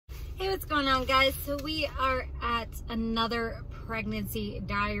Hey, what's going on, guys? So we are at another pregnancy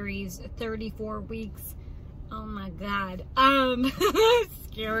diaries, 34 weeks. Oh my god.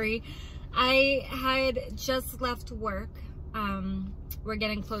 Scary. I had just left work. We're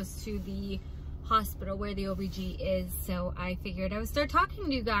getting close to the hospital where the OBG is, so I figured I would start talking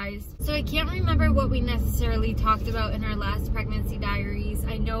to you guys. So I can't remember what we necessarily talked about in our last pregnancy diaries.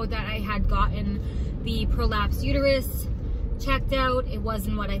 I know that I had gotten the prolapsed uterus checked out. It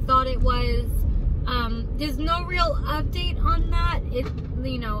wasn't what I thought it was. There's no real update on that.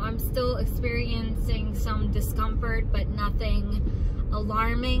 I'm still experiencing some discomfort, but nothing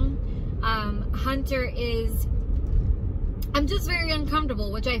alarming. Hunter is, I'm just very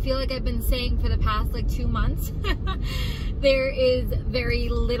uncomfortable, which I feel like I've been saying for the past like 2 months. There is very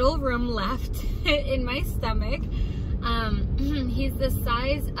little room left in my stomach. He's the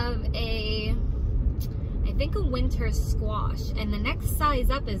size of I think a winter squash, and the next size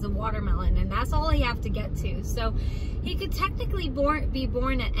up is a watermelon, and that's all I have to get to. So he could technically be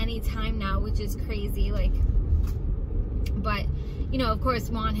born at any time now, which is crazy. But of course,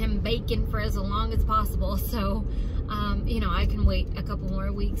 want him bacon for as long as possible. So I can wait a couple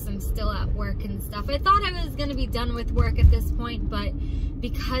more weeks. I'm still at work and stuff. I thought I was gonna be done with work at this point, but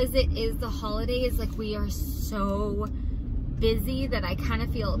because it is the holidays, we are so busy that I kind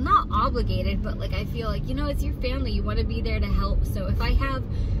of feel not obligated, but I feel like, it's your family, you want to be there to help. So if I have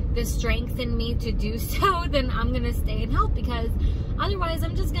the strength in me to do so, then I'm gonna stay and help, because otherwise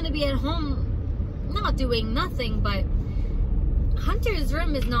I'm just gonna be at home not doing nothing. But Hunter's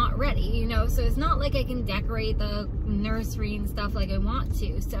room is not ready, so it's not like I can decorate the nursery and stuff like I want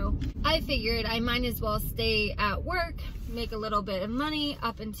to. So I figured I might as well stay at work, make a little bit of money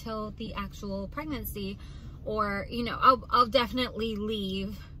up until the actual pregnancy. Or, I'll definitely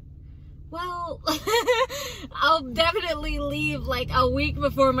leave. Well, I'll definitely leave a week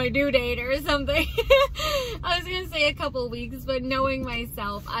before my due date or something. I was going to say a couple weeks, but knowing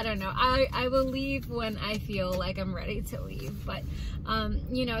myself, I don't know. I will leave when I feel like I'm ready to leave. But,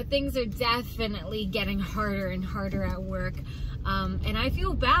 things are definitely getting harder and harder at work. And I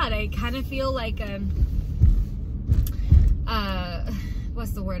feel bad. I kind of feel like,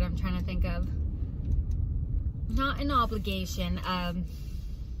 what's the word I'm trying to think of? Not an obligation.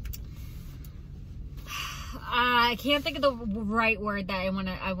 I can't think of the right word that I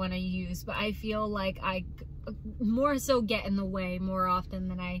wanna use, but I feel like I more so get in the way more often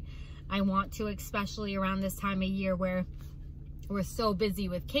than I want to, especially around this time of year where we're so busy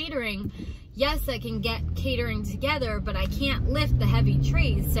with catering. Yes, I can get catering together, but I can't lift the heavy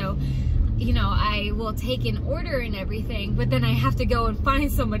trays. So I will take an order and everything, but then I have to go and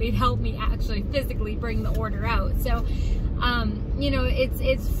find somebody to help me actually physically bring the order out. So,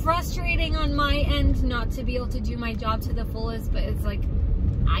 it's frustrating on my end not to be able to do my job to the fullest, but it's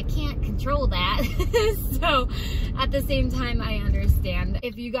I can't control that. So at the same time, I understand.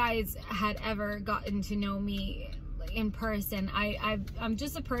 If you guys had ever gotten to know me in person, I'm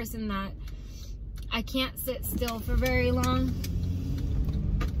just a person that I can't sit still for very long.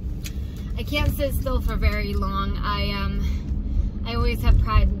 I can't sit still for very long. I always have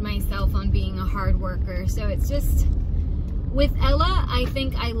prided myself on being a hard worker. So it's just, with Ella, I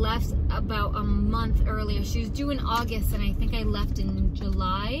think I left about a month earlier. She was due in August, and I think I left in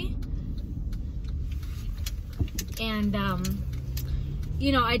July. And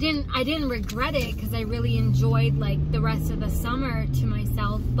I didn't regret it, because I really enjoyed the rest of the summer to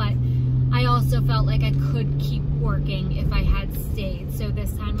myself, but I also felt like I could keep working if I had stayed. So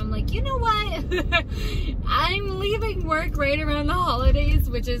this time I'm like, you know what? I'm leaving work right around the holidays,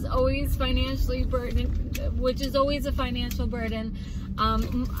 which is always financially which is always a financial burden.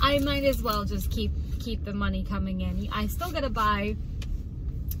 I might as well just keep the money coming in. I still gotta buy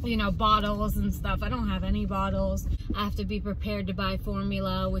bottles and stuff. I don't have any bottles. I have to be prepared to buy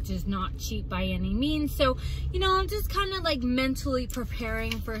formula, which is not cheap by any means. So, I'm just kind of mentally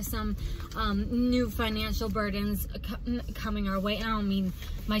preparing for some new financial burdens coming our way. And I don't mean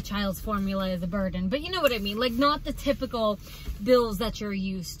my child's formula is a burden, but you know what I mean? Not the typical bills that you're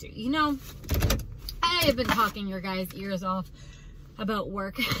used to, I have been talking your guys' ears off about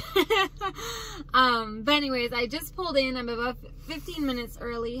work. But anyways, I just pulled in. I'm about 15 minutes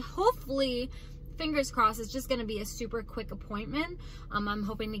early. Hopefully, fingers crossed, it's just gonna be a super quick appointment. I'm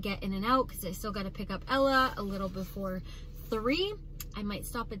hoping to get in and out, because I still got to pick up Ella a little before 3. I might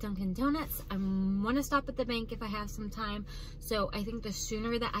stop at Dunkin' Donuts. I want to stop at the bank if I have some time. So I think the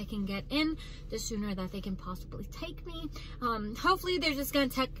sooner that I can get in, the sooner that they can possibly take me. Hopefully they're just gonna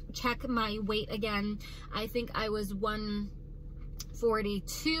check my weight again. I think I was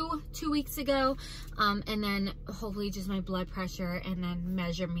 42 2 weeks ago, and then hopefully just my blood pressure, and then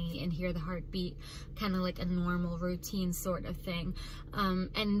measure me and hear the heartbeat, kind of like a normal routine sort of thing.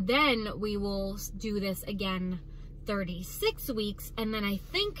 And then we will do this again 36 weeks, and then I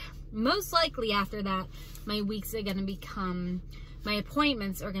think most likely after that my weeks are going to become, my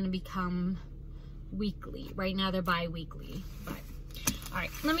appointments are going to become weekly. Right now they're bi-weekly, but all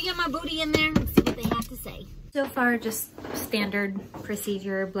right, let me get my booty in there and see what they have to say. So far, just standard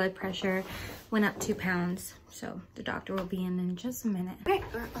procedure. Blood pressure went up 2 pounds. So the doctor will be in just a minute. All right,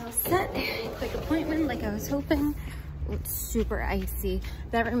 we're all set. Quick appointment like I was hoping. It's super icy.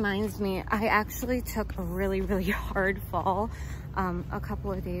 That reminds me, I actually took a really, really hard fall a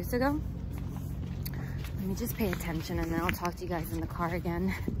couple of days ago. Let me just pay attention and then I'll talk to you guys in the car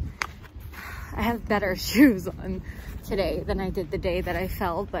again. I have better shoes on today than I did the day that I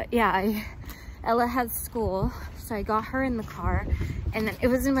fell, but yeah, Ella has school, so I got her in the car, and then it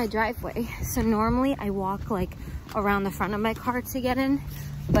was in my driveway. So normally I walk like around the front of my car to get in,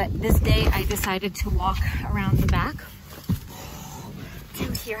 but this day I decided to walk around the back. Do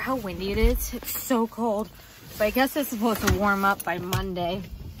you hear how windy it is? It's so cold, but I guess it's supposed to warm up by Monday,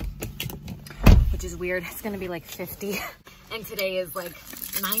 which is weird. It's gonna be like 50, and today is like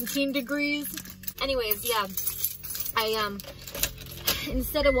 19 degrees. Anyways, yeah, I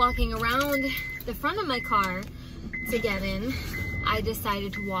instead of walking around the front of my car to get in, I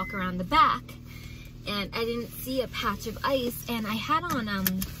decided to walk around the back, and I didn't see a patch of ice, and I had on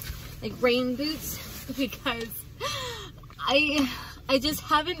like rain boots because I just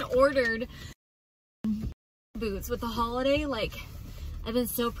haven't ordered boots with the holiday. Like, I've been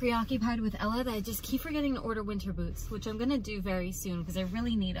so preoccupied with Ella that I just keep forgetting to order winter boots, which I'm gonna do very soon because I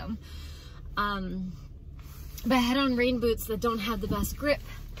really need them. But I had on rain boots that don't have the best grip.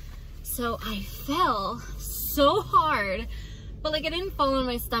 So I fell so hard, but like I didn't fall on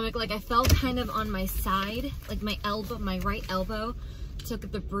my stomach. Like I fell kind of on my side, like my elbow, my right elbow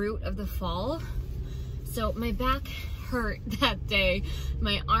took the brunt of the fall. So my back hurt that day.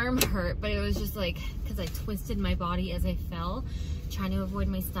 My arm hurt, but it was just like, cause I twisted my body as I fell, trying to avoid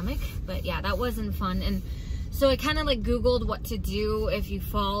my stomach. But yeah, that wasn't fun. And so I kind of like Googled what to do if you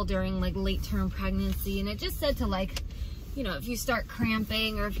fall during like late term pregnancy. And it just said to like, you know, if you start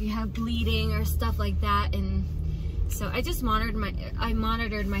cramping or if you have bleeding or stuff like that. And so I just monitored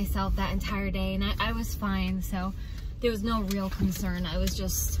myself that entire day, and I was fine. So there was no real concern. I was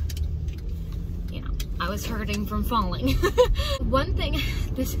just, you know, I was hurting from falling. One thing,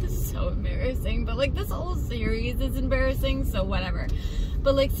 this is so embarrassing, but like this whole series is embarrassing, so whatever.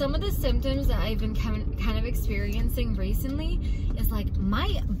 But like some of the symptoms that I've been kind of experiencing recently is like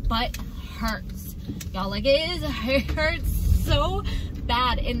my butt hurts. Y'all, like it hurts so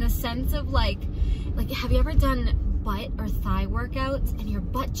bad in the sense of like have you ever done butt or thigh workouts and your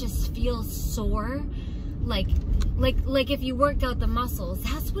butt just feels sore? Like if you worked out the muscles,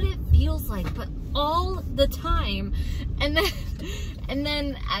 that's what it feels like, but all the time. And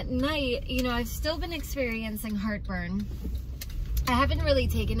then at night, you know, I've still been experiencing heartburn. I haven't really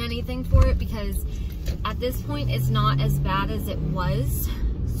taken anything for it because at this point it's not as bad as it was.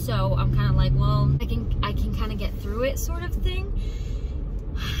 So I'm kind of like, well, I can kind of get through it sort of thing.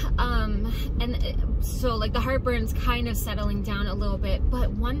 So like the heartburn's kind of settling down a little bit.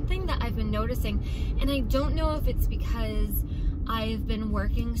 But one thing that I've been noticing, and I don't know if it's because I've been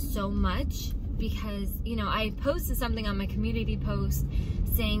working so much, because, you know, I posted something on my community post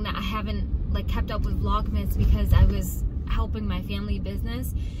saying that I haven't like kept up with VLOGMAS because I was helping my family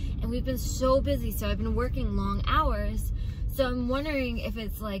business, and we've been so busy, so I've been working long hours. So I'm wondering if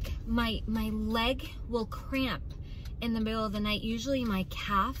it's like my leg will cramp in the middle of the night. Usually my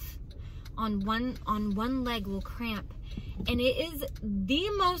calf on one leg will cramp, and it is the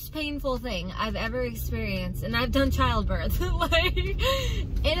most painful thing I've ever experienced, and I've done childbirth. Like,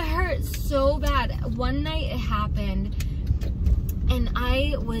 it hurts so bad. One night it happened and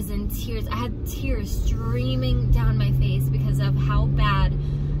I was in tears. I had tears streaming down my face because of how bad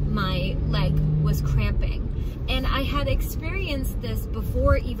my leg was cramping. And I had experienced this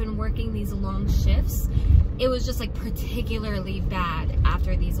before even working these long shifts. It was just like particularly bad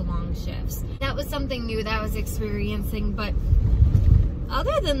after these long shifts. That was something new that I was experiencing, but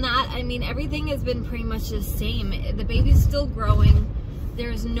other than that, I mean, everything has been pretty much the same. The baby's still growing.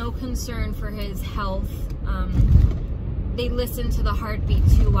 There's no concern for his health. They listened to the heartbeat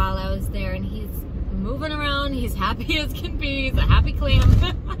too while I was there, and he's moving around. He's happy as can be. He's a happy clam.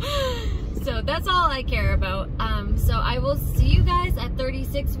 So that's all I care about. So I will see you guys at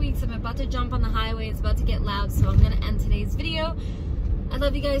 36 weeks. I'm about to jump on the highway. It's about to get loud, so I'm going to end today's video. I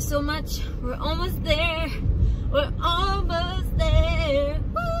love you guys so much. We're almost there. We're almost there. there.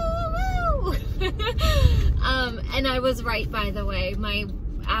 Woo, woo. And I was right, by the way.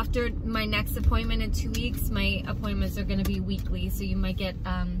 After my next appointment in 2 weeks, my appointments are going to be weekly, so you might get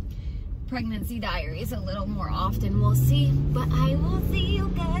pregnancy diaries a little more often. We'll see, but I will see you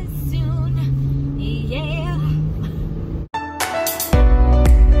guys soon. Yeah.